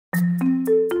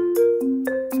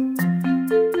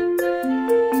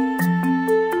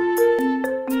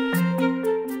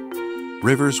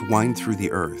Rivers wind through the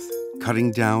earth,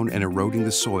 cutting down and eroding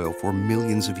the soil for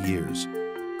millions of years,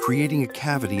 creating a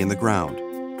cavity in the ground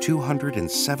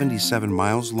 277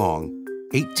 miles long,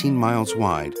 18 miles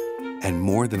wide, and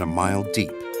more than a mile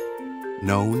deep,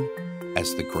 known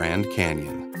as the Grand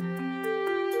Canyon.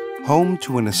 Home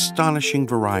to an astonishing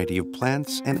variety of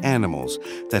plants and animals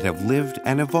that have lived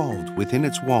and evolved within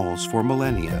its walls for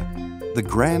millennia, the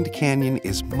Grand Canyon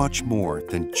is much more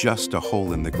than just a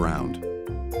hole in the ground.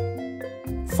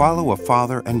 Follow a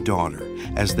father and daughter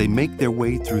as they make their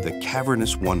way through the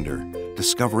cavernous wonder,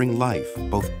 discovering life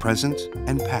both present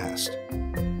and past.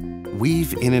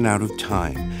 Weave in and out of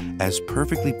time as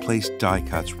perfectly placed die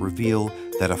cuts reveal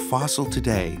that a fossil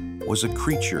today was a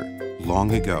creature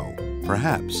long ago,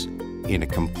 perhaps in a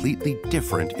completely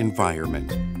different environment.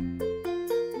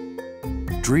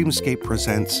 Dreamscape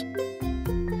presents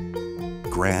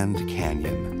Grand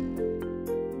Canyon.